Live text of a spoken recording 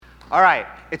All right,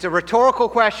 it's a rhetorical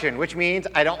question, which means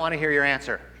I don't want to hear your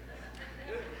answer.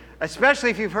 Especially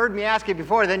if you've heard me ask it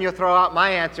before, then you'll throw out my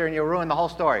answer and you'll ruin the whole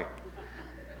story.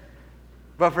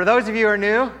 But for those of you who are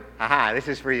new, this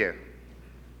is for you.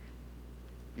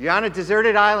 You're on a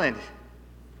deserted island.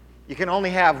 You can only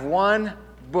have one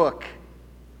book.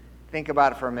 Think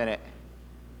about it for a minute.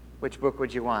 Which book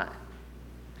would you want?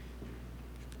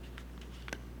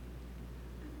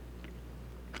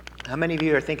 How many of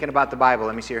you are thinking about the Bible?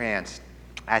 Let me see your hands.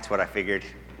 That's what I figured.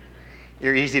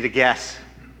 You're easy to guess.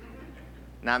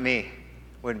 Not me.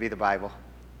 Wouldn't be the Bible.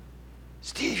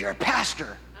 Steve, you're a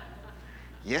pastor.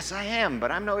 Yes, I am,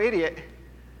 but I'm no idiot.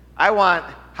 I want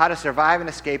How to Survive and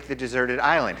Escape the Deserted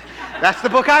Island. That's the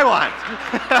book I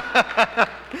want.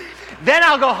 Then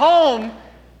I'll go home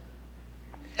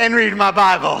and read my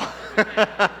Bible.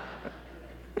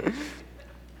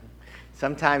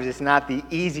 Sometimes it's not the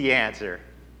easy answer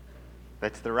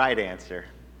that's the right answer.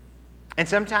 And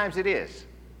sometimes it is.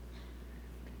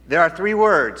 There are 3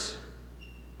 words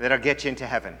that'll get you into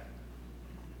heaven.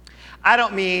 I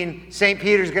don't mean St.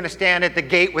 Peter's going to stand at the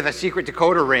gate with a secret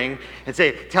decoder ring and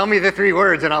say, tell me the 3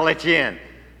 words and I'll let you in.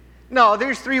 No,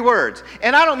 there's 3 words.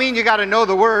 And I don't mean you got to know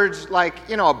the words like,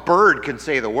 a bird can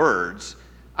say the words.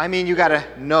 I mean you got to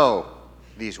know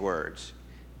these words.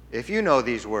 If you know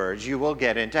these words, you will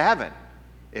get into heaven.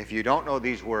 If you don't know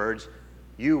these words,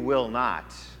 you will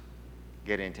not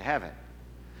get into heaven.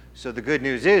 So the good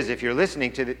news is, if you're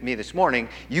listening to me this morning,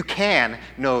 you can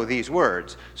know these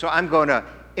words. So I'm going to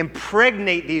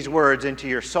impregnate these words into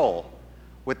your soul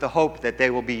with the hope that they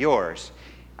will be yours.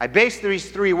 I base these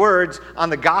 3 words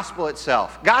on the gospel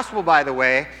itself. Gospel, by the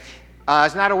way,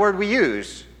 is not a word we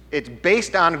use. It's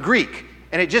based on Greek,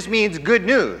 and it just means good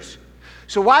news.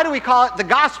 So why do we call it the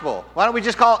gospel? Why don't we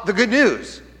just call it the good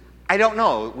news? I don't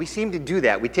know. We seem to do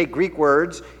that. We take Greek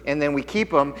words, and then we keep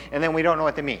them, and then we don't know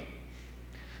what they mean.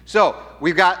 So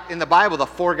we've got in the Bible the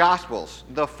 4 Gospels,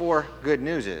 the 4 good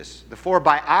newses, the 4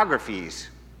 biographies,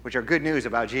 which are good news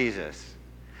about Jesus.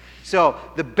 So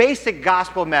the basic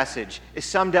gospel message is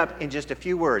summed up in just a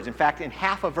few words. In fact, in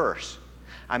half a verse.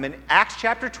 I'm in Acts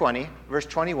chapter 20, verse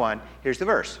 21. Here's the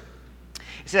verse.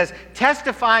 It says,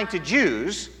 testifying to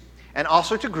Jews and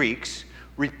also to Greeks,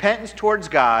 repentance towards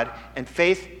God and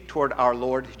faith toward our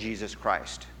Lord Jesus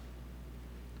Christ.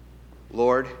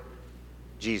 Lord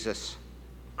Jesus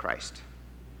Christ.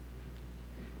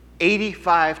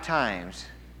 85 times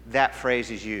that phrase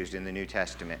is used in the New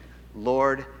Testament.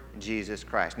 Lord Jesus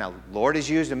Christ. Now, Lord is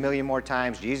used a million more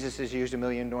times. Jesus is used a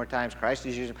million more times. Christ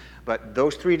is used. But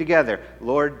those 3 together,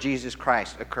 Lord Jesus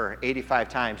Christ, occur 85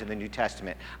 times in the New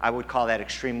Testament. I would call that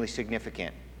extremely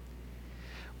significant.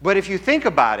 But if you think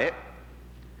about it,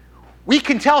 we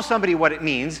can tell somebody what it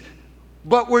means,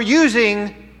 but we're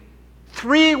using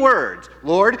 3 words,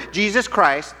 Lord Jesus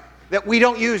Christ, that we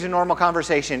don't use in normal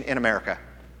conversation in America.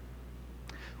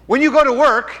 When you go to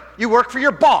work, you work for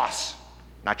your boss,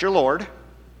 not your Lord.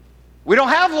 We don't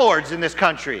have lords in this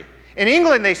country. In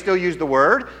England, they still use the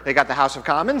word. They got the House of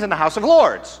Commons and the House of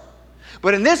Lords.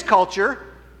 But in this culture,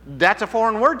 that's a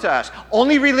foreign word to us.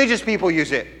 Only religious people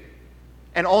use it,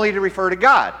 and only to refer to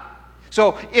God.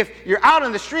 So if you're out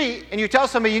on the street and you tell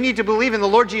somebody you need to believe in the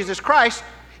Lord Jesus Christ,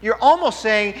 you're almost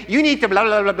saying you need to blah,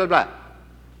 blah, blah, blah, blah.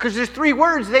 Because there's 3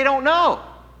 words they don't know.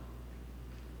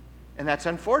 And that's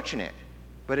unfortunate.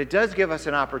 But it does give us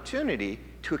an opportunity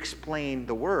to explain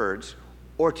the words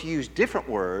or to use different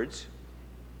words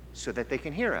so that they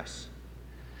can hear us.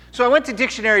 So I went to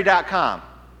dictionary.com.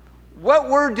 What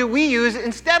word do we use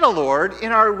instead of Lord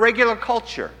in our regular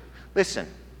culture? Listen,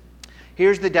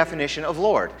 here's the definition of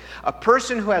Lord. A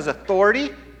person who has authority,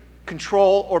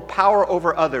 control, or power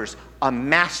over others. A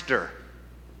master,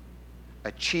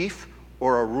 a chief,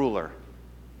 or a ruler.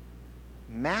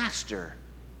 Master.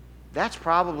 That's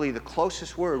probably the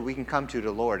closest word we can come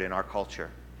to Lord in our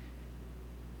culture.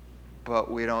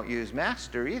 But we don't use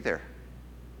master either.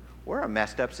 We're a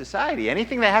messed up society.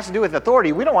 Anything that has to do with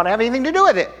authority, we don't want to have anything to do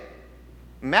with it.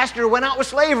 Master went out with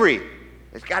slavery.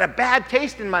 It's got a bad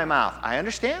taste in my mouth. I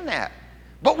understand that.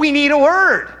 But we need a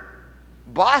word.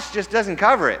 Boss just doesn't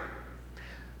cover it.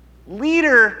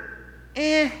 Leader,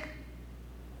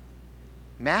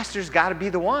 Master's got to be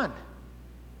the one.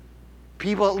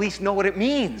 People at least know what it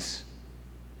means.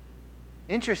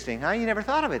 Interesting, huh? You never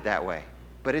thought of it that way.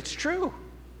 But it's true.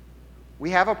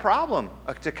 We have a problem.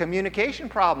 It's a communication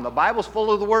problem. The Bible's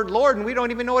full of the word Lord, and we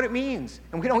don't even know what it means.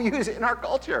 And we don't use it in our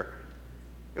culture.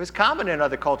 It was common in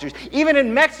other cultures. Even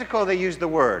in Mexico, they use the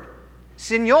word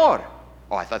Señor.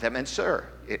 Oh, I thought that meant sir.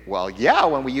 Well, yeah,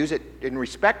 when we use it in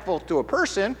respectful to a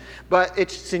person, but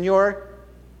it's Señor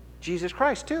Jesus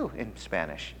Christ, too, in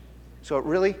Spanish. So it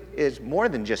really is more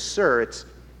than just sir, it's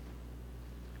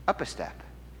up a step.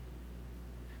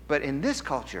 But in this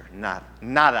culture,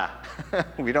 nada.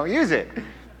 We don't use it.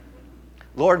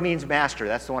 Lord means master.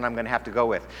 That's the one I'm going to have to go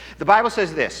with. The Bible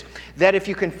says this, that if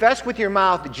you confess with your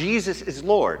mouth Jesus is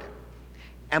Lord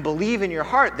and believe in your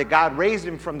heart that God raised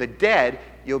him from the dead,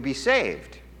 you'll be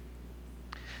saved.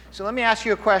 So let me ask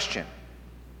you a question.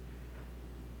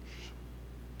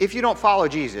 If you don't follow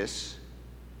Jesus,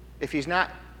 if he's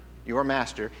not your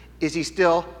master, is he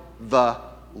still the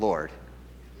Lord?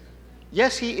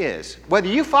 Yes, he is. Whether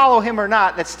you follow him or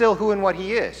not, that's still who and what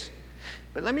he is.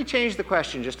 But let me change the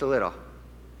question just a little.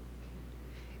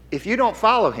 If you don't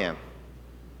follow him,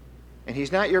 and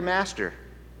he's not your master,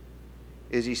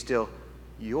 is he still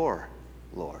your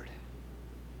Lord?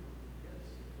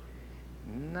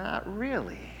 Not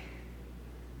really.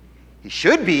 He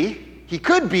should be, he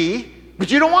could be, but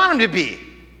you don't want him to be.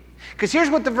 Because here's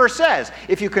what the verse says.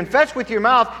 If you confess with your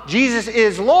mouth, Jesus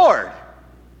is Lord,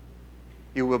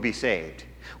 you will be saved.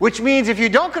 Which means if you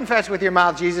don't confess with your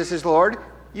mouth Jesus is Lord,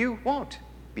 you won't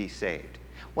be saved.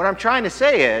 What I'm trying to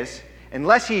say is,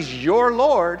 unless he's your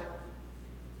Lord,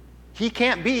 he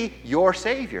can't be your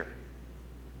Savior.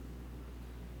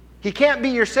 He can't be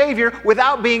your Savior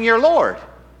without being your Lord.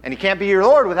 And he can't be your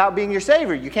Lord without being your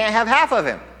Savior. You can't have half of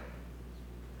him.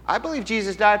 I believe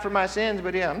Jesus died for my sins,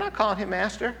 but I'm not calling him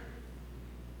master.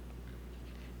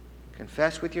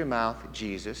 Confess with your mouth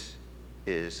Jesus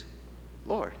is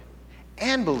Lord.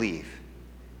 And believe,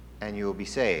 and you will be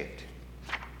saved.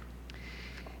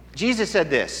 Jesus said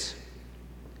this,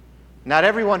 not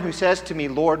everyone who says to me,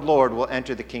 Lord, Lord, will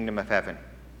enter the kingdom of heaven,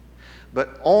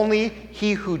 but only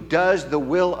he who does the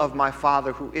will of my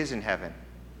Father who is in heaven.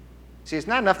 See, it's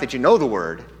not enough that you know the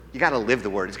word. You got to live the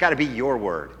word. It's got to be your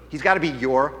word. He's got to be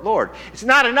your Lord. It's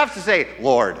not enough to say,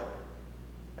 Lord,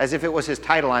 as if it was his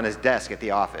title on his desk at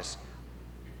the office.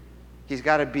 He's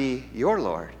got to be your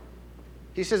Lord.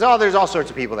 He says, oh, there's all sorts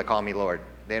of people that call me Lord.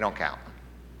 They don't count.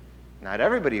 Not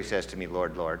everybody who says to me,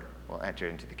 Lord, Lord, will enter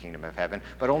into the kingdom of heaven,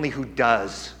 but only who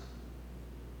does.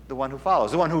 The one who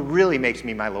follows, the one who really makes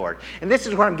me my Lord. And this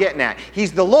is what I'm getting at.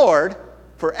 He's the Lord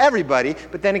for everybody,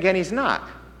 but then again, he's not,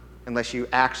 unless you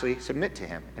actually submit to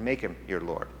him and make him your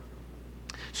Lord.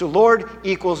 So Lord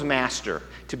equals master.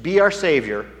 To be our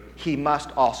Savior, he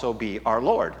must also be our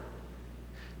Lord.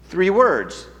 3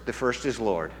 words. The first is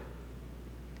Lord.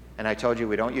 And I told you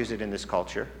we don't use it in this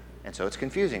culture, and so it's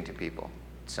confusing to people.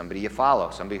 It's somebody you follow,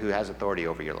 somebody who has authority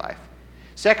over your life.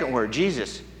 Second word,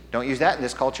 Jesus. Don't use that in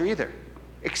this culture either,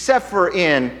 except for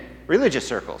in religious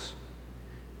circles.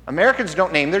 Americans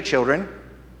don't name their children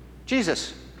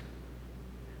Jesus.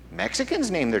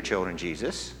 Mexicans name their children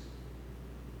Jesus.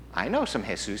 I know some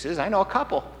Jesuses. I know a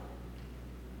couple.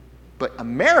 But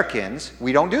Americans,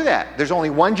 we don't do that. There's only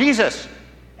one Jesus.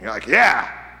 And you're like,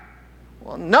 yeah.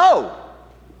 Well, no.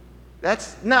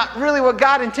 That's not really what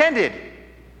God intended.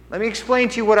 Let me explain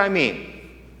to you what I mean.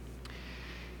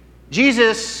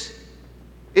 Jesus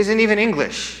isn't even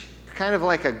English. Kind of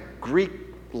like a Greek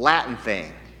Latin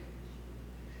thing.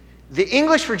 The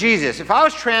English for Jesus, if I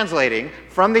was translating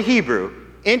from the Hebrew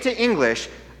into English,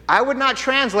 I would not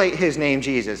translate his name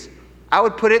Jesus. I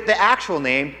would put it the actual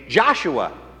name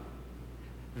Joshua.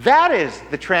 That is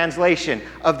the translation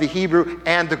of the Hebrew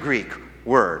and the Greek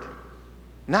word,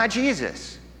 not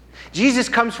Jesus. Jesus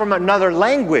comes from another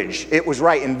language. It was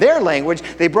right in their language.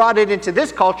 They brought it into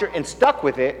this culture and stuck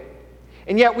with it.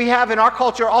 And yet we have in our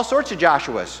culture all sorts of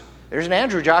Joshuas. There's an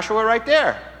Andrew Joshua right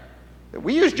there.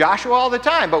 We use Joshua all the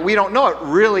time, but we don't know it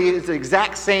really is the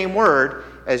exact same word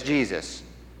as Jesus.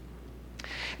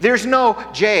 There's no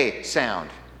J sound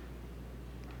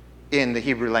in the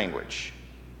Hebrew language.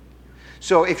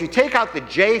 So if you take out the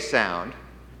J sound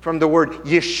from the word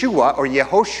Yeshua or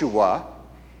Yehoshua,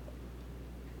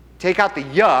 take out the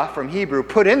Yah from Hebrew,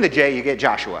 put in the J, you get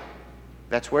Joshua.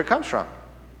 That's where it comes from.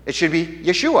 It should be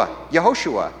Yeshua,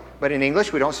 Yehoshua. But in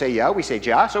English, we don't say Yah, we say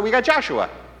Jah, so we got Joshua.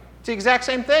 It's the exact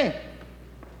same thing.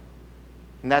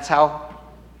 And that's how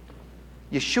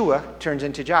Yeshua turns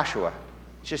into Joshua.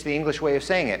 It's just the English way of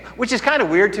saying it, which is kind of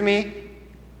weird to me.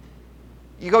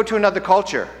 You go to another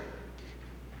culture,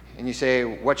 and you say,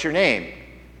 what's your name?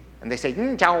 And they say,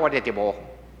 Tawadetibo.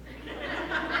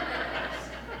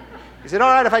 Is it all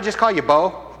right if I just call you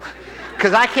Bo?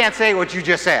 Because I can't say what you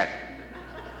just said.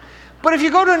 But if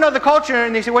you go to another culture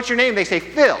and they say, what's your name? They say,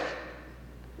 Phil.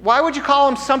 Why would you call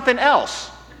him something else?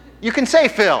 You can say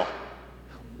Phil.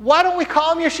 Why don't we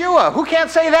call him Yeshua? Who can't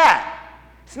say that?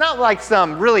 It's not like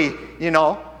some really,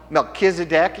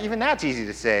 Melchizedek. Even that's easy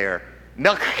to say. Or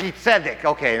Melchizedek.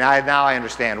 Okay, now I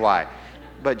understand why.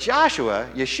 But Joshua,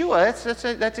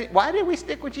 Yeshua, that's it. Why did we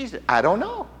stick with Jesus? I don't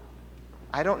know.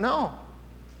 I don't know.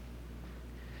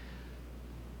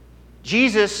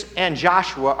 Jesus and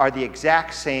Joshua are the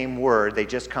exact same word. They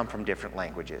just come from different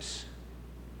languages.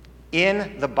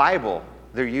 In the Bible,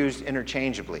 they're used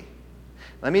interchangeably.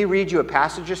 Let me read you a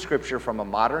passage of Scripture from a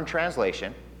modern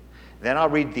translation. Then I'll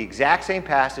read the exact same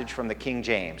passage from the King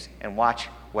James and watch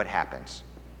what happens.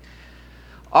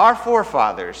 Our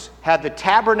forefathers had the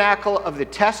tabernacle of the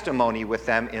testimony with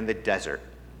them in the desert.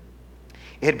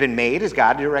 It had been made as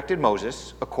God directed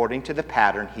Moses, according to the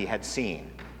pattern he had seen.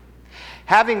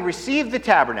 Having received the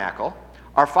tabernacle,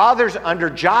 our fathers under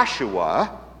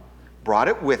Joshua brought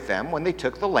it with them when they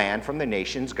took the land from the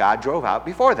nations God drove out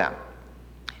before them.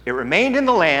 It remained in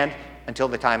the land until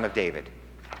the time of David.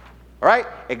 All right?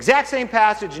 Exact same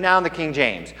passage now in the King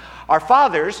James. Our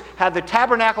fathers had the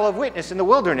tabernacle of witness in the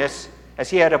wilderness as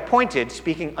he had appointed,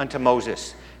 speaking unto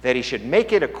Moses, that he should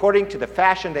make it according to the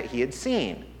fashion that he had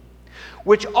seen,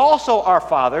 which also our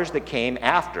fathers that came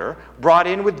after brought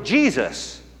in with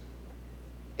Jesus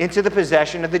into the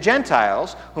possession of the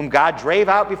Gentiles, whom God drave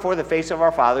out before the face of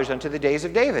our fathers unto the days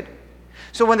of David.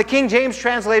 So when the King James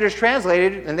translators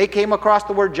translated and they came across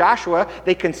the word Joshua,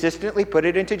 they consistently put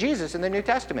it into Jesus in the New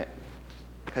Testament,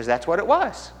 because that's what it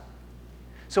was.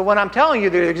 So when I'm telling you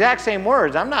the exact same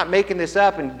words, I'm not making this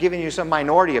up and giving you some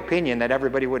minority opinion that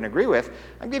everybody wouldn't agree with.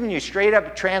 I'm giving you straight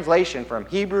up translation from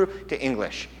Hebrew to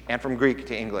English and from Greek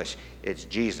to English. It's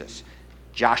Jesus.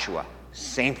 Joshua,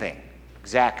 same thing.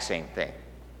 Exact same thing.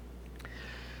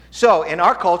 So in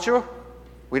our culture,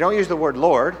 we don't use the word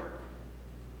Lord,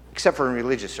 except for in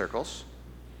religious circles.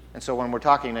 And so when we're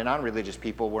talking to non-religious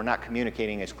people, we're not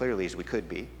communicating as clearly as we could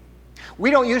be.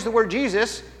 We don't use the word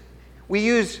Jesus. We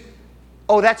use,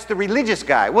 oh, that's the religious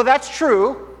guy. Well, that's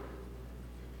true.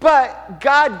 But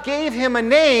God gave him a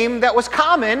name that was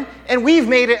common, and we've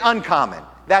made it uncommon.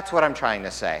 That's what I'm trying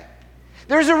to say.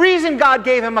 There's a reason God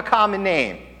gave him a common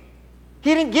name.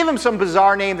 He didn't give him some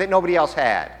bizarre name that nobody else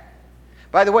had.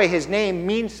 By the way, his name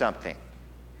means something.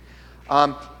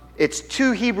 It's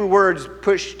two Hebrew words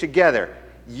pushed together.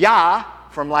 Yah,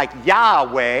 from like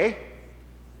Yahweh,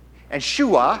 and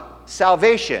Shua,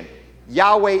 salvation.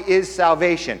 Yahweh is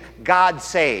salvation. God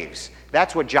saves.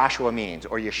 That's what Joshua means,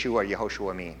 or Yeshua,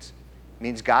 Yehoshua means. It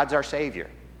means God's our Savior.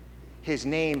 His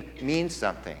name means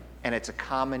something, and it's a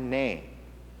common name.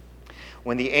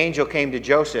 When the angel came to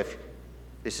Joseph,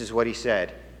 this is what he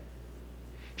said.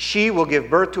 She will give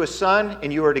birth to a son,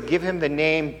 and you are to give him the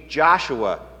name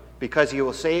Joshua, because he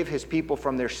will save his people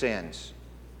from their sins.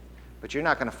 But you're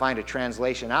not going to find a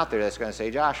translation out there that's going to say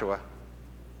Joshua.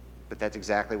 But that's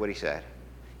exactly what he said.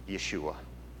 Yeshua.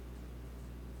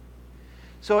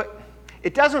 So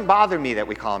it doesn't bother me that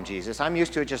we call him Jesus. I'm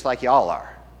used to it just like y'all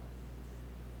are.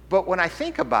 But when I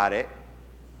think about it,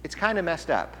 it's kind of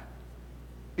messed up.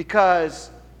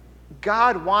 Because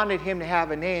God wanted him to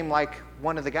have a name like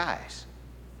one of the guys.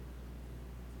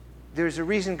 There's a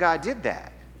reason God did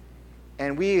that.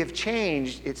 And we have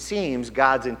changed, it seems,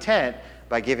 God's intent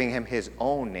by giving him his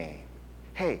own name.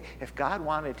 Hey, if God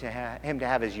wanted him to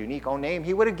have his unique own name,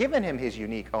 he would have given him his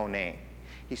unique own name.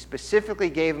 He specifically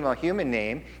gave him a human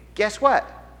name. Guess what?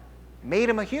 Made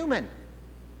him a human.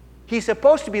 He's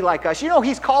supposed to be like us. You know,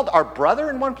 he's called our brother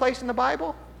in one place in the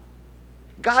Bible.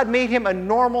 God made him a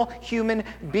normal human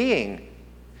being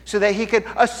so that he could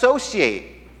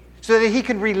associate, so that he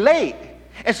could relate,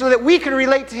 and so that we can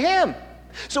relate to him.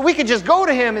 So we could just go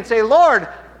to him and say, Lord,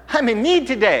 I'm in need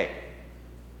today.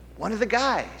 One of the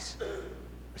guys.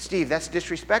 Steve, that's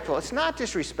disrespectful. It's not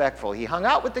disrespectful. He hung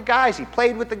out with the guys. He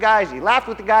played with the guys. He laughed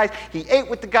with the guys. He ate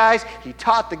with the guys. He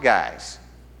taught the guys.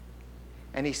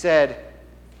 And he said,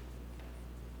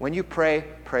 when you pray,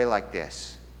 pray like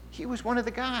this. He was one of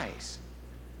the guys.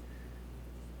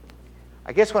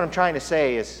 I guess what I'm trying to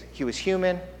say is he was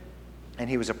human and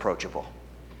he was approachable.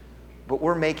 But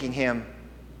we're making him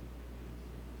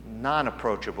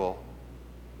non-approachable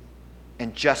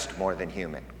and just more than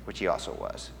human, which he also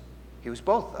was. He was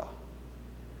both, though.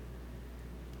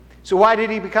 So why did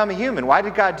he become a human? Why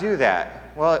did God do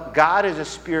that? Well, God as a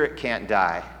spirit can't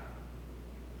die.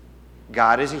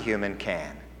 God as a human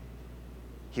can.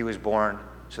 He was born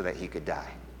so that he could die.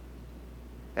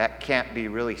 That can't be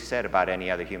really said about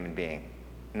any other human being.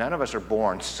 None of us are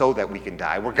born so that we can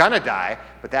die. We're going to die,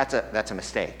 but that's a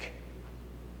mistake.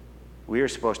 We are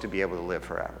supposed to be able to live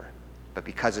forever. But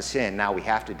because of sin, now we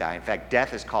have to die. In fact,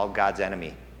 death is called God's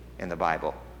enemy in the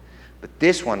Bible. But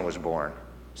this one was born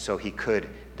so he could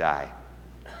die.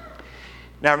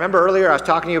 Now, remember earlier I was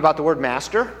talking to you about the word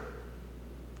master?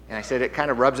 And I said it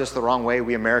kind of rubs us the wrong way.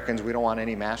 We Americans, we don't want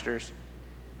any masters.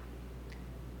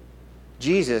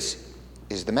 Jesus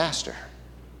is the master.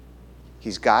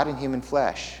 He's God in human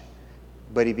flesh.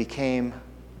 but he became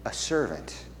a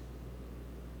servant.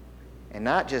 And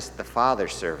not just the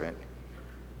Father's servant,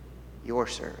 your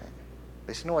servant.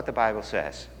 Listen to what the Bible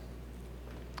says.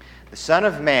 The Son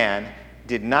of Man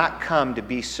did not come to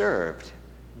be served,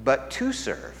 but to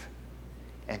serve,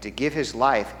 and to give his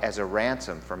life as a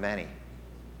ransom for many.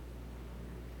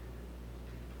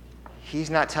 He's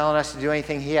not telling us to do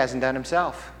anything he hasn't done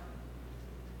himself.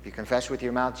 If you confess with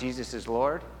your mouth Jesus is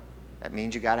Lord, that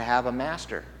means you got to have a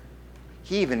master.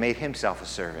 He even made himself a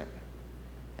servant.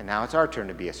 And now it's our turn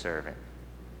to be a servant.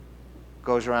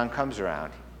 Goes around, comes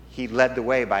around. He led the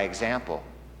way by example.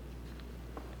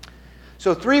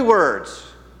 So 3 words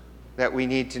that we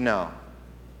need to know.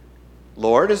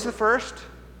 Lord is the first,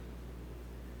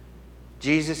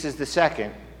 Jesus is the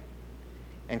second,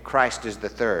 and Christ is the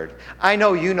third. I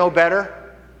know you know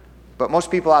better, but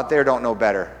most people out there don't know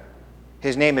better.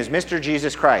 His name is Mr.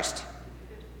 Jesus Christ.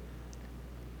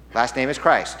 Last name is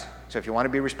Christ. So if you want to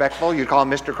be respectful, you call him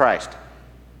Mr. Christ.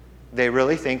 They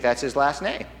really think that's his last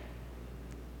name.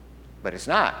 But it's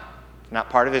not. It's not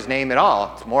part of his name at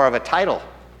all. It's more of a title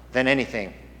than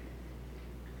anything.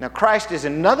 Now, Christ is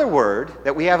another word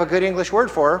that we have a good English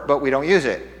word for, but we don't use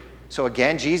it. So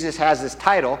again, Jesus has this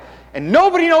title, and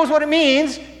nobody knows what it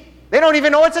means. They don't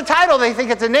even know it's a title. They think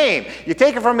it's a name. You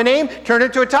take it from a name, turn it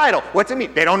into a title. What's it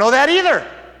mean? They don't know that either.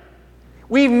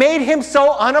 We've made him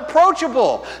so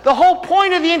unapproachable. The whole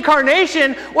point of the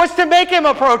incarnation was to make him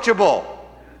approachable.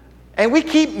 And we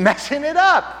keep messing it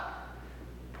up.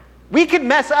 We could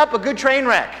mess up a good train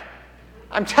wreck.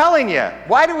 I'm telling you.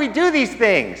 Why do we do these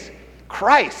things?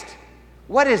 Christ.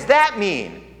 What does that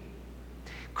mean?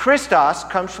 Christos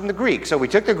comes from the Greek. So we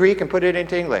took the Greek and put it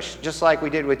into English, just like we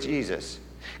did with Jesus.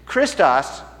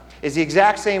 Christos is the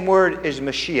exact same word as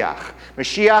Mashiach.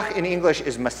 Mashiach in English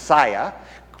is Messiah.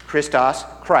 Christos,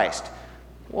 Christ.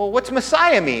 Well, what's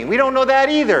Messiah mean? We don't know that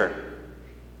either.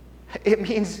 It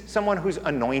means someone who's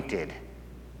anointed.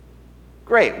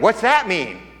 Great. What's that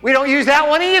mean? We don't use that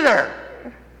one either.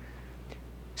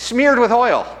 Smeared with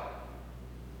oil.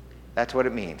 That's what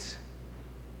it means.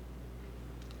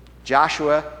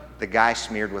 Joshua, the guy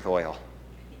smeared with oil.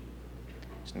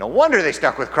 It's no wonder they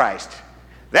stuck with Christ.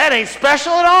 That ain't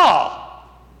special at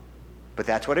all. But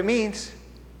that's what it means.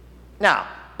 Now,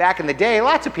 back in the day,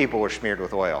 lots of people were smeared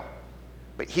with oil.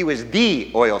 But he was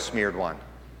the oil-smeared one.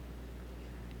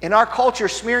 In our culture,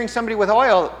 smearing somebody with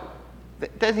oil,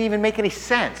 that doesn't even make any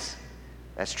sense.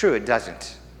 That's true, it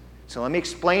doesn't. So let me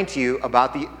explain to you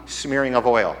about the smearing of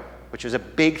oil, which was a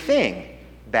big thing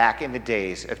back in the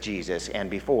days of Jesus and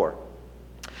before.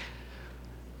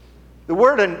 The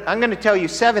word, I'm going to tell you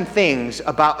 7 things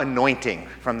about anointing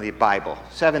from the Bible.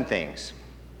 7 things.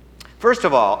 First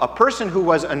of all, a person who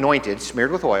was anointed,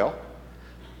 smeared with oil,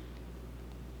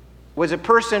 was a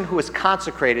person who was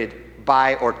consecrated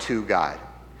by or to God.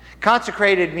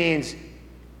 Consecrated means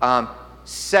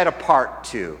set apart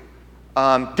to,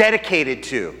 dedicated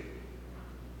to.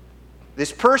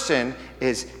 This person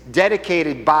is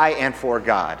dedicated by and for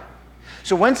God.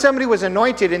 So when somebody was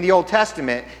anointed in the Old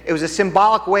Testament, it was a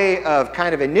symbolic way of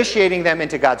kind of initiating them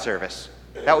into God's service.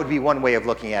 That would be one way of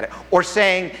looking at it. Or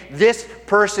saying, this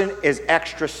person is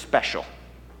extra special.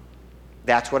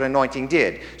 That's what anointing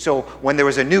did. So when there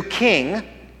was a new king,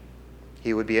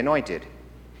 he would be anointed.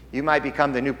 You might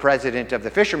become the new president of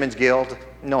the Fishermen's Guild,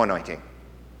 no anointing.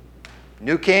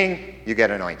 New king, you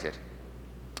get anointed.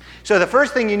 So the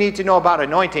first thing you need to know about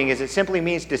anointing is it simply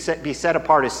means to be set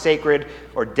apart as sacred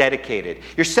or dedicated.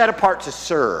 You're set apart to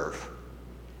serve.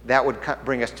 That would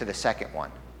bring us to the second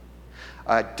one.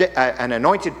 An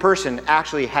anointed person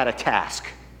actually had a task.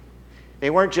 They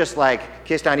weren't just like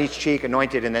kissed on each cheek,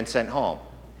 anointed, and then sent home.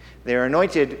 They were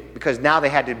anointed because now they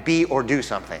had to be or do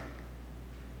something.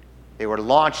 They were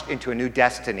launched into a new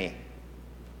destiny.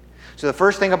 So the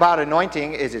first thing about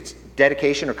anointing is its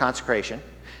dedication or consecration.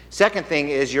 Second thing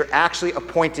is you're actually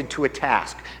appointed to a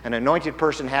task. An anointed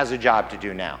person has a job to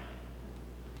do now.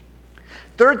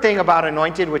 Third thing about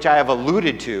anointed, which I have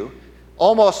alluded to,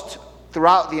 almost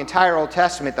throughout the entire Old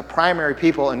Testament, the primary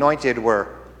people anointed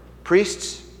were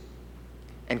priests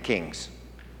and kings,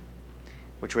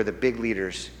 which were the big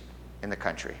leaders in the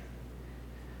country.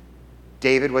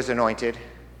 David was anointed.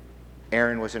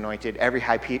 Aaron was anointed. Every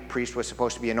high priest was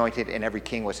supposed to be anointed, and every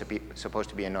king was supposed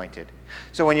to be anointed.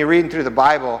 So when you're reading through the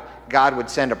Bible, God would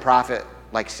send a prophet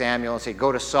like Samuel and say,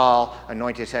 go to Saul,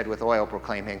 anoint his head with oil,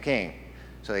 proclaim him king.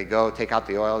 So they go, take out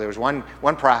the oil. There was one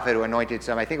prophet who anointed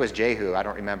some, I think it was Jehu, I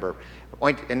don't remember,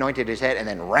 anointed his head and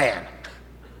then ran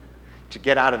to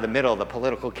get out of the middle of the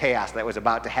political chaos that was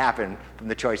about to happen from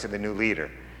the choice of the new leader.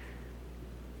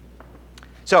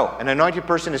 So, an anointed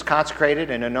person is consecrated,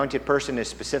 an anointed person is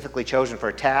specifically chosen for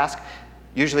a task.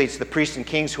 Usually it's the priests and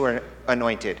kings who are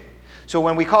anointed. So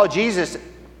when we call Jesus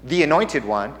the anointed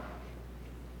one,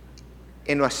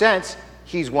 in a sense,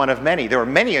 he's one of many. There are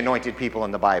many anointed people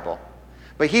in the Bible.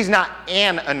 But he's not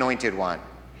an anointed one.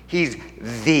 He's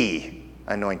the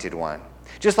anointed one.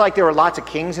 Just like there are lots of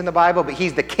kings in the Bible, but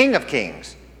he's the King of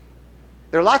kings.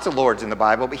 There are lots of lords in the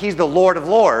Bible, but he's the Lord of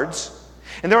lords.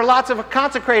 And there are lots of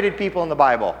consecrated people in the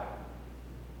Bible,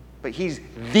 but he's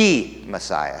the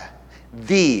Messiah,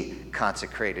 the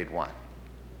consecrated one.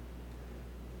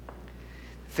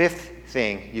 Fifth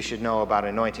thing you should know about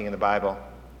anointing in the Bible,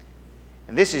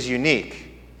 and this is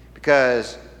unique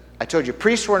because I told you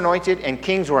priests were anointed and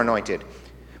kings were anointed.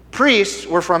 Priests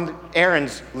were from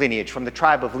Aaron's lineage, from the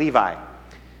tribe of Levi.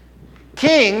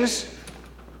 Kings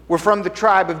were from the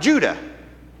tribe of Judah.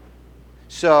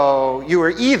 So you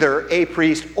were either a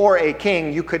priest or a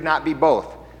king. You could not be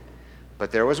both.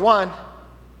 But there was one,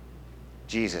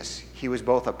 Jesus. He was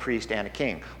both a priest and a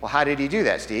king. Well, how did he do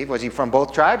that, Steve? Was he from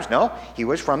both tribes? No, he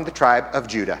was from the tribe of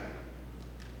Judah.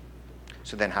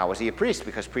 So then how was he a priest?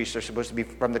 Because priests are supposed to be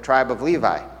from the tribe of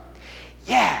Levi.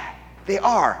 Yeah, they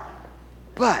are.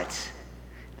 But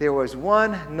there was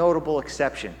one notable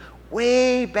exception.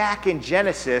 Way back in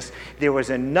Genesis, there was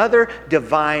another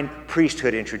divine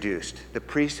priesthood introduced, the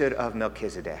priesthood of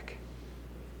Melchizedek.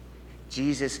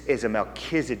 Jesus is a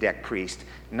Melchizedek priest,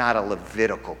 not a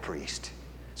Levitical priest.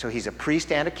 So he's a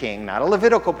priest and a king, not a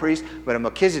Levitical priest, but a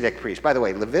Melchizedek priest. By the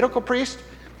way, Levitical priest,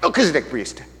 Melchizedek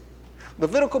priest.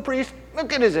 Levitical priest,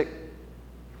 Melchizedek.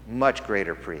 Much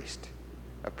greater priest,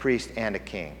 a priest and a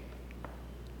king.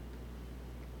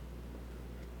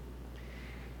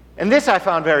 And this I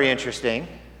found very interesting.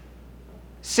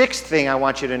 Sixth thing I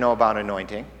want you to know about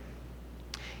anointing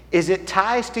is it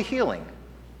ties to healing.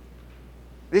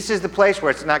 This is the place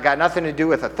where it's not got nothing to do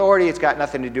with authority, it's got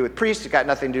nothing to do with priests, it's got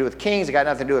nothing to do with kings, it's got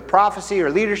nothing to do with prophecy or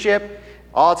leadership.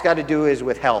 All it's got to do is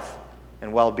with health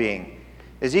and well-being.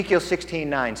 Ezekiel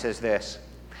 16:9 says this,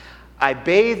 I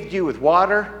bathed you with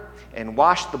water and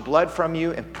washed the blood from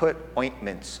you and put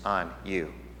ointments on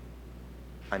you.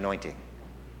 Anointing.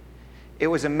 It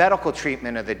was a medical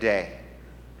treatment of the day.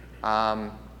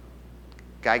 Guy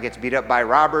gets beat up by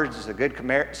robbers. A good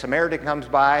Samaritan comes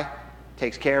by,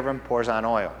 takes care of him, pours on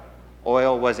oil.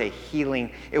 Oil was a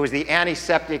healing. It was the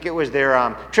antiseptic. It was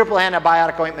their triple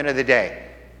antibiotic ointment of the day.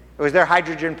 It was their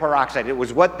hydrogen peroxide. It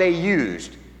was what they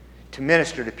used to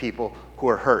minister to people who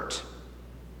were hurt.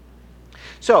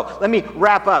 So let me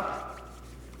wrap up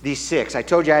these six. I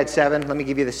told you I had seven. Let me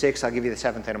give you the sixth. I'll give you the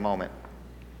seventh in a moment.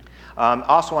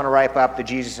 Also want to wrap up the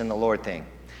Jesus and the Lord thing.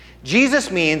 Jesus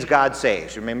means God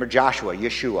saves. Remember Joshua,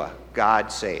 Yeshua,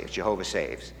 God saves, Jehovah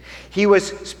saves. He was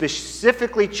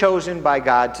specifically chosen by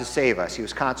God to save us. He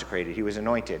was consecrated. He was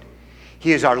anointed.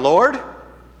 He is our Lord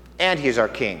and he is our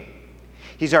King.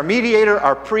 He's our mediator,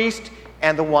 our priest,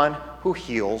 and the one who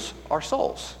heals our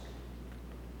souls.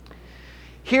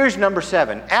 Here's number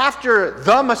 7. After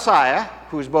the Messiah,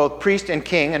 who is both priest and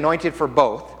king, anointed for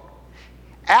both,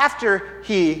 after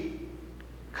he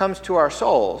comes to our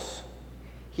souls,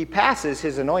 he passes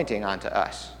his anointing onto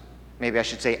us. Maybe I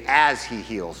should say, as he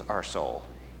heals our soul,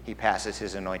 he passes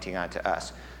his anointing onto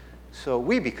us. So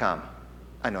we become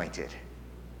anointed,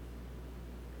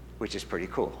 which is pretty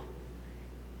cool.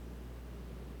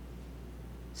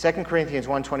 2 Corinthians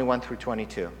 1:21 through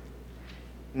 22.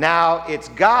 Now it's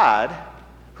God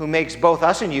who makes both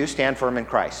us and you stand firm in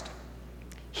Christ.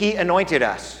 He anointed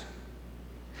us,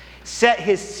 set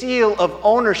his seal of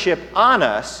ownership on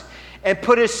us, and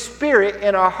put his Spirit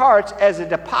in our hearts as a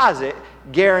deposit,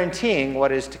 guaranteeing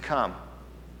what is to come.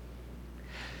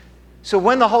 So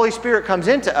when the Holy Spirit comes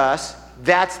into us,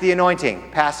 that's the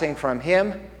anointing, passing from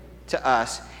him to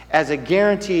us as a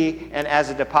guarantee and as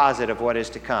a deposit of what is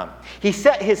to come. He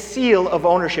set his seal of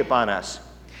ownership on us.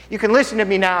 You can listen to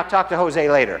me now, talk to Jose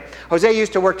later. Jose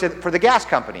used to work for the gas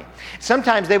company.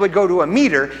 Sometimes they would go to a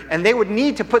meter and they would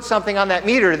need to put something on that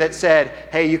meter that said,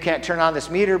 hey, you can't turn on this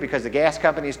meter because the gas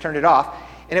company's turned it off.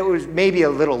 And it was maybe a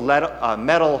little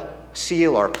metal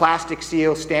seal or plastic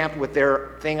seal stamped with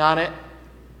their thing on it.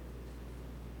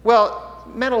 Well,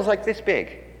 metal's like this big.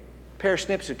 A pair of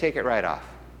snips would take it right off.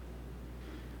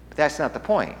 But that's not the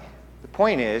point. The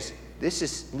point is, this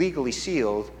is legally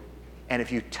sealed, and if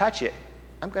you touch it,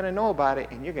 I'm going to know about it,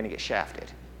 and you're going to get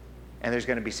shafted. And there's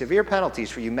going to be severe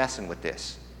penalties for you messing with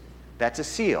this. That's a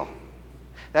seal.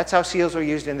 That's how seals were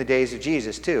used in the days of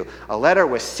Jesus, too. A letter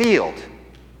was sealed.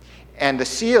 And the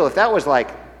seal, if that was like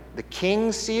the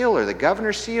king's seal or the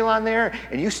governor's seal on there,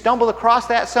 and you stumbled across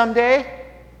that someday,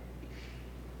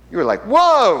 you were like,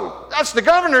 whoa, that's the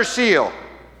governor's seal.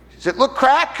 Does it look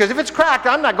cracked? Because if it's cracked,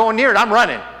 I'm not going near it. I'm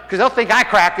running, because they'll think I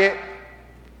cracked it.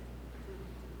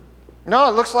 No,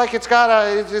 it looks like it's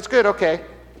good, okay.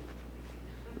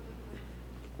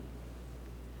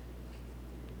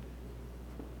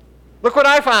 Look what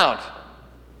I found.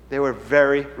 They were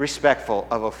very respectful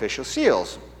of official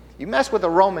seals. You mess with a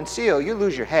Roman seal, you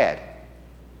lose your head.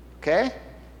 Okay?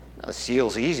 Now, the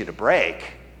seal's easy to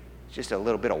break. It's just a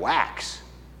little bit of wax.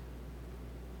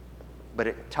 But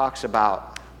it talks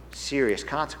about serious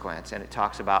consequence, and it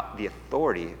talks about the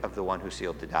authority of the one who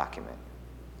sealed the document.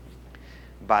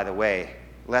 By the way,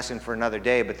 lesson for another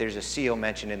day, but there's a seal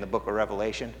mentioned in the book of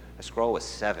Revelation, a scroll with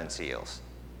 7 seals.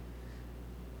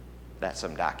 That's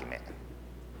some document.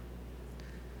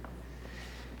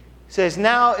 It says,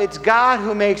 now it's God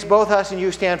who makes both us and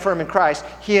you stand firm in Christ.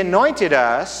 He anointed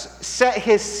us, set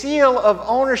his seal of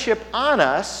ownership on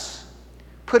us,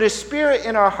 put his Spirit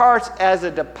in our hearts as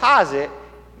a deposit,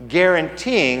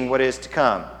 guaranteeing what is to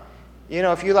come. You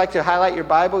know, if you like to highlight your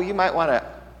Bible, you might want to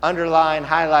underline,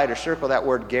 highlight, or circle that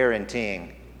word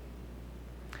guaranteeing.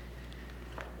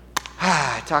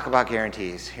 Talk about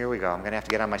guarantees. Here we go. I'm going to have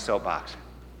to get on my soapbox.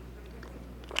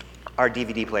 Our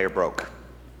DVD player broke.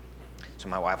 So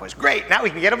my wife was, great, now we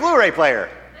can get a Blu-ray player.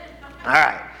 All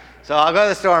right, so I'll go to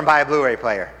the store and buy a Blu-ray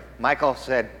player. Michael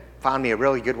found me a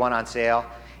really good one on sale,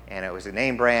 and it was a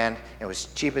name brand. It was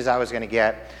cheap as I was going to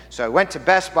get. So I went to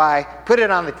Best Buy, put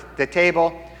it on the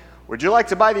table. Would you like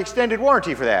to buy the extended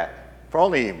warranty for that? For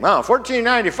only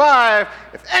 $14.95.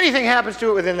 If anything happens to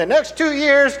it within the next 2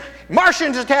 years,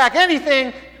 Martians attack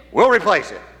anything, we'll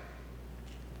replace it.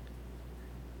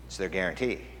 It's their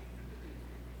guarantee.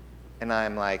 And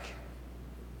I'm like,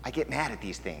 I get mad at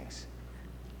these things.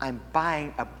 I'm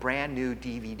buying a brand new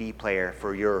DVD player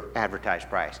for your advertised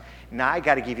price. Now I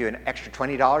got to give you an extra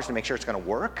 $20 to make sure it's going to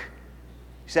work?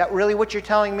 Is that really what you're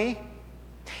telling me?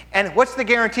 And what's the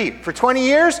guarantee? For 20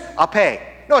 years, I'll pay.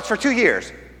 No, it's for 2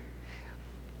 years.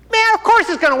 Man, of course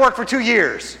it's going to work for 2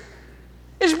 years.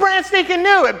 It's brand stinking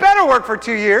new. It better work for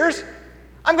 2 years.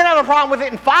 I'm going to have a problem with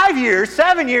it in 5 years,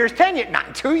 7 years, 10 years, not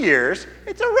in 2 years.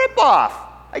 It's a ripoff.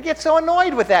 I get so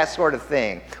annoyed with that sort of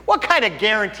thing. What kind of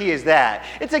guarantee is that?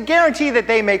 It's a guarantee that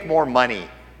they make more money.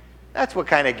 That's what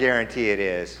kind of guarantee it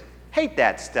is. Hate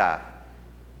that stuff.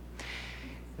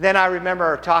 Then I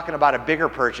remember talking about a bigger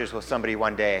purchase with somebody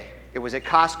one day. It was at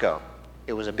Costco.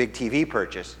 It was a big TV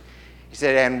purchase. He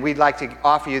said, and we'd like to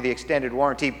offer you the extended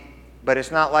warranty, but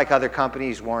it's not like other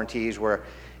companies' warranties where,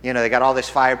 you know, they got all this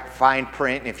fine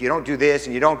print, and if you don't do this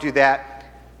and you don't do that,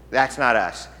 that's not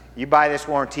us. You buy this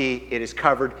warranty, it is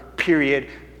covered, period.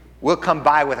 We'll come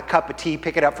by with a cup of tea,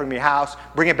 pick it up from your house,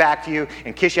 bring it back to you,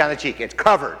 and kiss you on the cheek. It's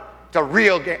covered. It's a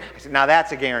real guarantee. I said, now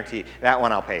that's a guarantee. That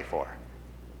one I'll pay for.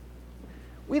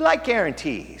 We like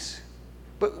guarantees,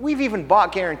 but we've even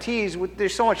bought guarantees with,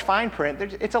 there's so much fine print,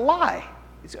 it's a lie.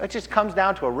 It just comes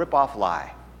down to a rip-off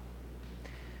lie.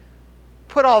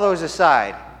 Put all those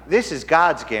aside. This is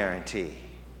God's guarantee.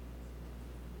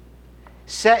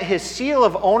 Set his seal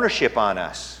of ownership on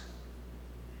us.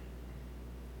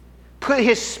 Put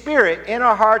his Spirit in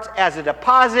our hearts as a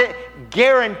deposit,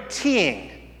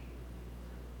 guaranteeing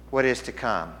what is to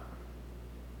come.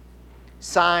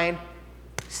 Signed,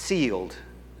 sealed.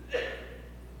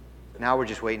 Now we're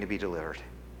just waiting to be delivered.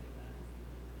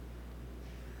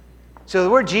 So the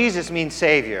word Jesus means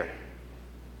Savior.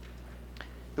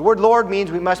 The word Lord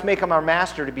means we must make him our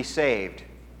master to be saved.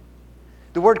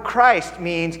 The word Christ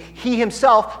means he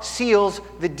himself seals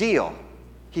the deal.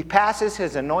 He passes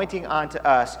his anointing on to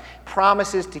us,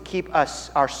 promises to keep us,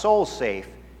 our souls safe,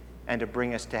 and to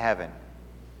bring us to heaven.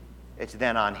 It's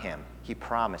then on him. He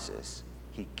promises.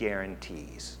 He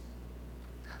guarantees.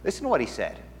 Listen to what he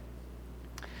said.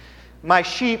 My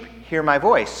sheep hear my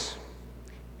voice,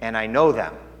 and I know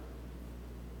them,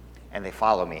 and they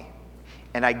follow me.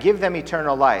 And I give them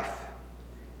eternal life,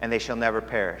 and they shall never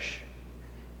perish.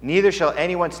 Neither shall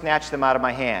anyone snatch them out of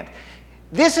my hand.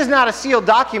 This is not a sealed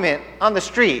document on the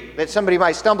street that somebody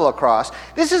might stumble across.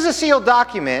 This is a sealed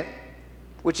document,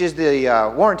 which is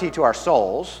the warranty to our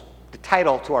souls, the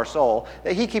title to our soul,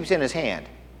 that he keeps in his hand.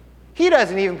 He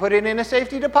doesn't even put it in a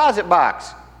safety deposit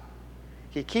box.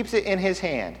 He keeps it in his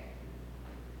hand.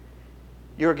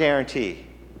 Your guarantee.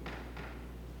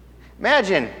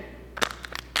 Imagine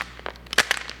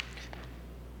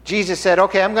Jesus said,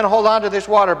 okay, I'm going to hold on to this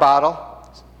water bottle.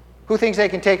 Who thinks they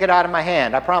can take it out of my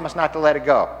hand? I promise not to let it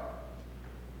go.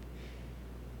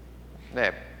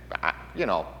 Yeah,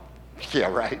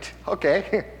 right.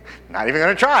 Okay. Not even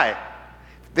going to try.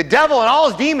 The devil and all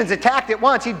his demons attacked at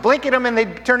once. He'd blink at them and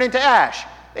they'd turn into ash.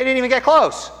 They didn't even get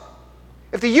close.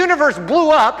 If the universe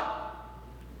blew up,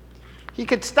 he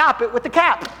could stop it with the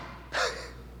cap.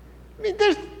 I mean,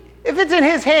 if it's in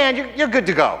his hand, you're good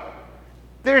to go.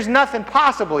 There's nothing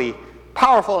possibly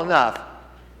powerful enough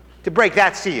to break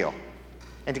that seal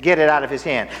and to get it out of his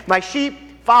hand. My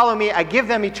sheep follow me. I give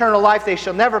them eternal life. They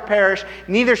shall never perish.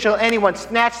 Neither shall anyone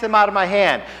snatch them out of my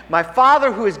hand. My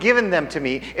Father who has given them to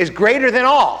me is greater than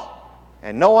all,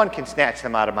 and no one can snatch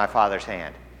them out of my Father's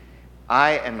hand.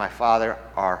 I and my Father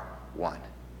are one.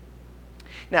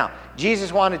 Now,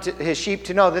 Jesus wanted his sheep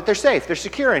to know that they're safe. They're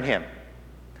secure in him.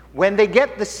 When they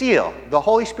get the seal, the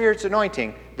Holy Spirit's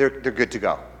anointing, they're good to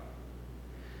go.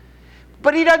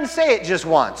 But he doesn't say it just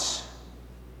once.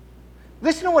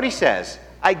 Listen to what he says.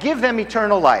 I give them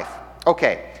eternal life.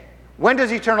 Okay, when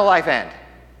does eternal life end?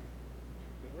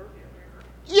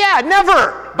 Yeah,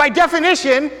 never. By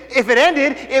definition, if it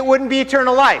ended, it wouldn't be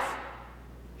eternal life.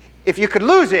 If you could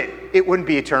lose it, it wouldn't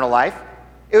be eternal life.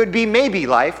 It would be maybe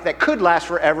life that could last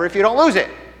forever if you don't lose it.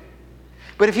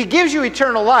 But if he gives you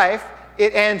eternal life,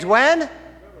 it ends when?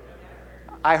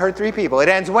 I heard 3 people. It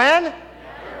ends when? Never.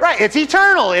 Right, it's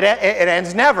eternal. It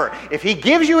ends never. If he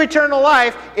gives you eternal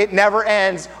life, it never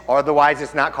ends. Otherwise,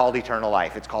 it's not called eternal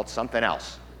life. It's called something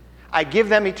else. I give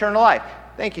them eternal life.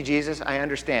 Thank you, Jesus. I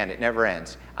understand. It never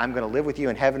ends. I'm going to live with you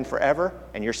in heaven forever,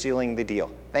 and you're sealing the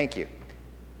deal. Thank you.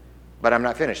 But I'm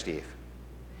not finished, Steve.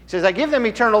 He says, I give them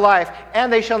eternal life,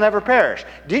 and they shall never perish.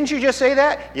 Didn't you just say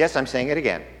that? Yes, I'm saying it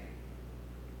again.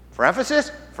 For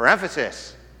emphasis? For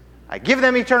emphasis. I give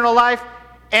them eternal life,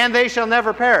 and they shall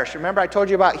never perish. Remember I told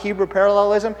you about Hebrew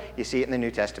parallelism? You see it in the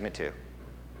New Testament too.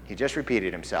 He just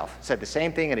repeated himself. Said the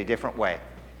same thing in a different way.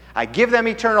 I give them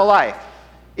eternal life.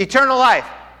 Eternal life.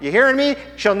 You hearing me?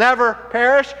 Shall never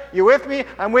perish. You with me?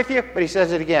 I'm with you. But he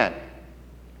says it again.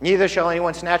 Neither shall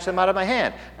anyone snatch them out of my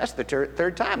hand. That's the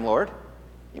third time, Lord.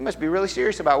 You must be really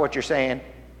serious about what you're saying.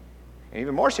 And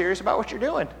even more serious about what you're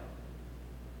doing.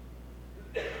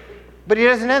 But he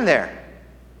doesn't end there.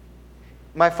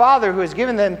 My Father who has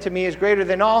given them to me is greater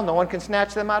than all. No one can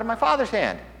snatch them out of my Father's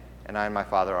hand. And I and my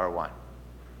Father are one.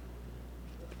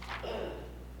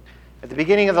 At the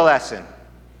beginning of the lesson,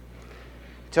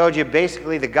 I told you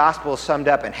basically the gospel is summed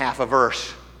up in half a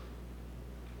verse.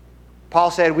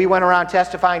 Paul said, we went around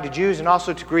testifying to Jews and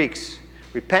also to Greeks,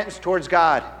 repentance towards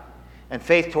God and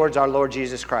faith towards our Lord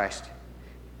Jesus Christ.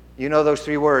 You know those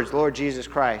 3 words, Lord Jesus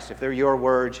Christ. If they're your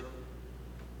words,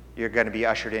 you're going to be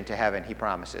ushered into heaven, he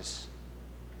promises.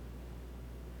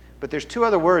 But there's 2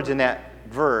 other words in that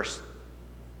verse,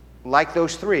 like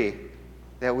those 3,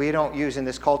 that we don't use in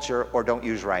this culture or don't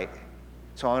use right.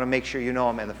 So I want to make sure you know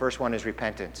them, and the first one is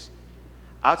repentance.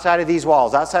 Outside of these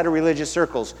walls, outside of religious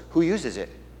circles, who uses it?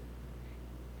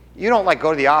 You don't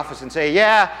go to the office and say,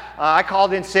 I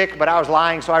called in sick, but I was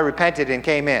lying, so I repented and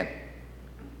came in.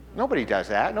 Nobody does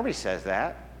that. Nobody says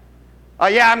that.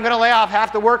 I'm going to lay off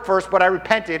half the workforce, but I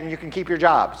repented and you can keep your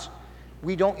jobs.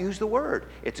 We don't use the word.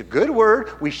 It's a good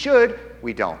word. We should.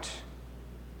 We don't.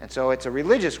 And so it's a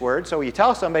religious word. So you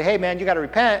tell somebody, hey, man, you got to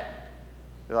repent.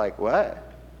 They're like,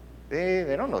 what?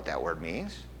 They don't know what that word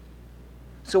means.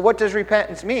 So what does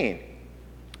repentance mean?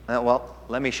 Well,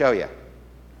 let me show you.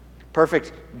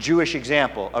 Perfect Jewish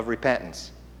example of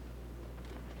repentance.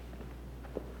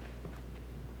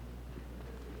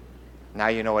 Now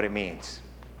you know what it means.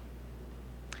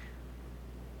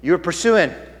 You're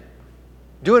pursuing,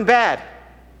 doing bad,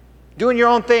 doing your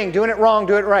own thing, doing it wrong,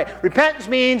 doing it right. Repentance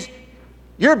means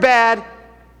you're bad,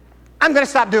 I'm going to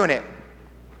stop doing it.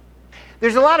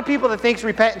 There's a lot of people that think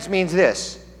repentance means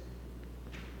this.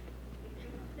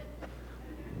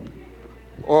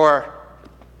 Or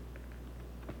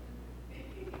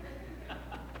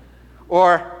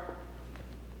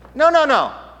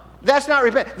no. That's not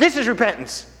repentance. This is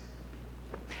repentance.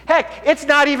 Heck, it's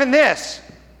not even this.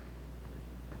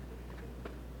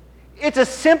 It's a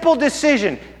simple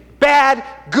decision. Bad,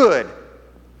 good.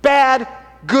 Bad,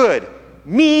 good.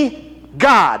 Me,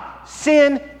 God.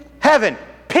 Sin, heaven.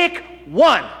 Pick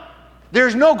one.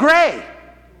 There's no gray.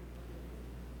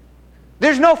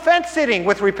 There's no fence sitting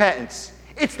with repentance.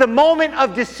 It's the moment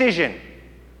of decision.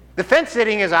 The fence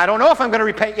sitting is, I don't know if I'm going to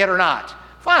repent yet or not.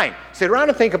 Fine. Sit around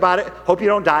and think about it. Hope you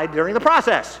don't die during the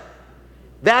process.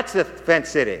 That's the fence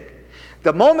sitting.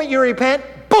 The moment you repent,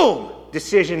 boom,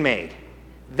 decision made.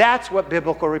 That's what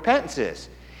biblical repentance is.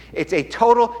 It's a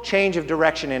total change of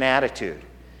direction and attitude.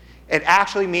 It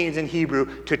actually means in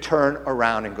Hebrew to turn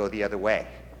around and go the other way.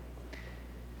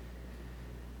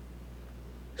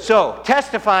 So,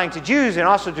 testifying to Jews and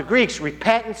also to Greeks,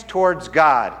 repentance towards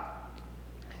God.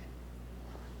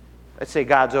 Let's say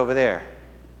God's over there.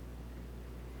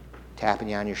 Tapping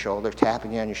you on your shoulder,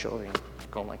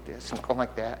 going like this and going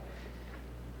like that.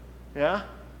 Yeah?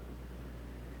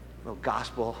 Little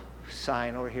gospel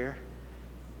sign over here.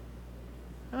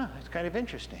 It's kind of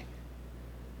interesting.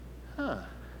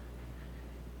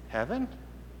 Heaven?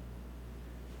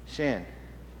 Sin.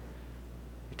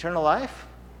 Eternal life?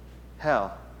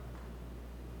 Hell.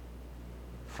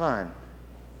 Fun.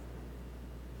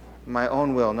 My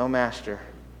own will, no master.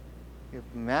 You have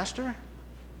a master?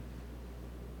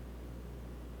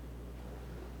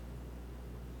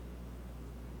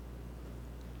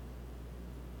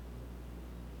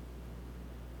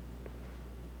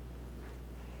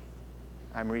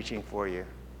 I'm reaching for you.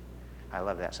 I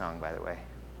love that song, by the way.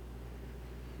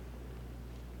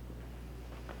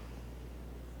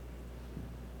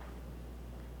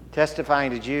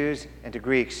 Testifying to Jews and to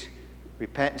Greeks,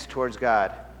 repentance towards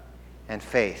God and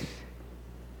faith.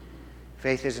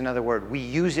 Faith is another word. We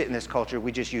use it in this culture,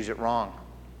 we just use it wrong.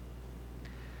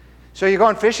 So you're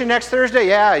going fishing next Thursday?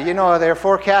 Yeah, they're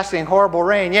forecasting horrible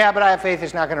rain. Yeah, but I have faith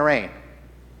it's not going to rain.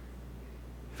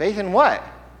 Faith in what?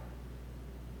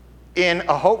 In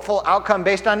a hopeful outcome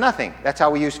based on nothing. That's how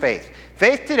we use faith.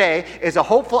 Faith today is a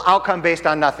hopeful outcome based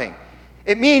on nothing.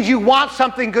 It means you want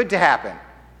something good to happen.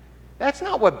 That's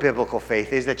not what biblical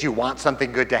faith is, that you want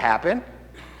something good to happen.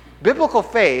 Biblical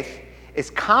faith is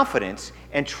confidence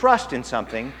and trust in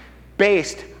something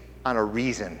based on a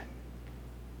reason.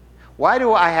 Why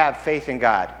do I have faith in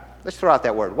God? Let's throw out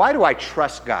that word. Why do I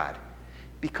trust God?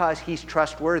 Because he's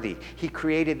trustworthy. He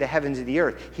created the heavens and the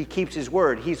earth. He keeps his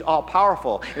word. He's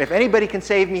all-powerful. And if anybody can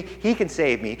save me, he can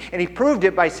save me. And he proved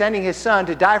it by sending his son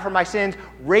to die for my sins,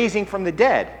 raising from the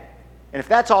dead. And if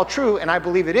that's all true, and I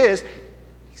believe it is,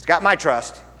 he's got my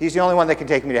trust. He's the only one that can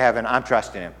take me to heaven. I'm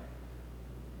trusting him.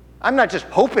 I'm not just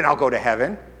hoping I'll go to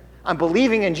heaven. I'm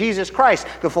believing in Jesus Christ,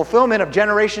 the fulfillment of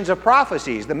generations of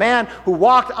prophecies. The man who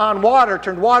walked on water,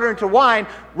 turned water into wine,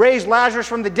 raised Lazarus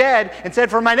from the dead, and said,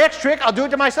 for my next trick, I'll do it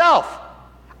to myself.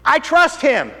 I trust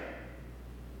him.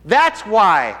 That's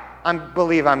why I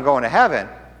believe I'm going to heaven,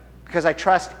 because I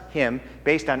trust him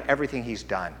based on everything he's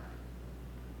done.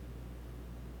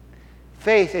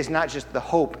 Faith is not just the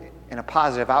hope in a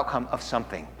positive outcome of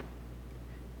something.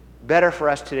 Better for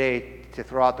us today to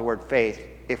throw out the word faith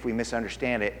if we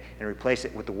misunderstand it and replace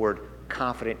it with the word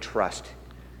confident trust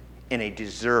in a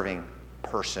deserving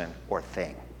person or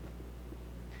thing.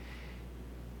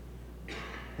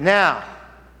 Now,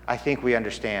 I think we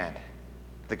understand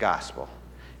the gospel.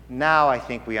 Now I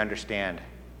think we understand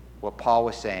what Paul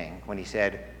was saying when he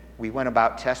said, we went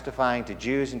about testifying to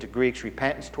Jews and to Greeks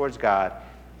repentance towards God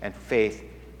and faith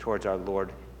towards our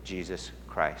Lord Jesus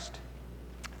Christ.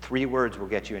 3 words will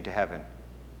get you into heaven.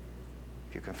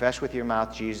 If you confess with your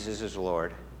mouth Jesus is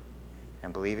Lord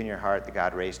and believe in your heart that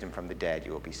God raised him from the dead,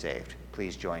 you will be saved.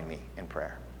 Please join me in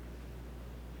prayer.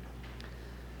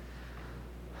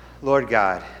 Lord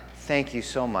God, thank you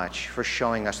so much for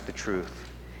showing us the truth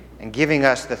and giving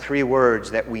us the 3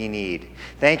 words that we need.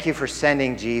 Thank you for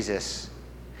sending Jesus.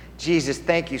 Jesus,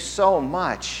 thank you so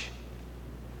much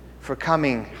for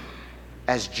coming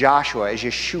as Joshua, as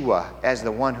Yeshua, as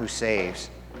the one who saves.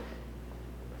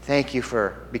 Thank you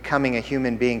for becoming a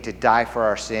human being to die for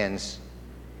our sins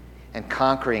and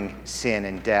conquering sin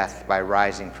and death by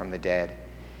rising from the dead.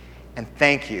 And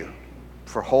thank you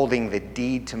for holding the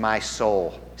deed to my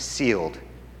soul sealed,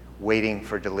 waiting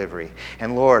for delivery.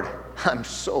 And Lord, I'm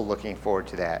so looking forward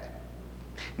to that.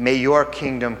 May your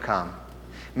kingdom come.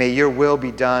 May your will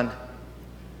be done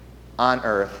on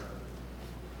earth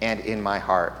and in my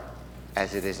heart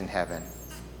as it is in heaven.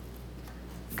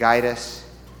 Guide us,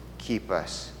 keep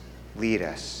us, lead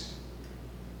us.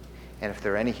 And if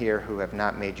there are any here who have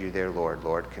not made you their Lord,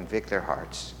 Lord, convict their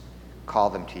hearts. Call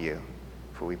them to you.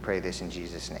 For we pray this in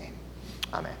Jesus' name.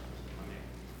 Amen.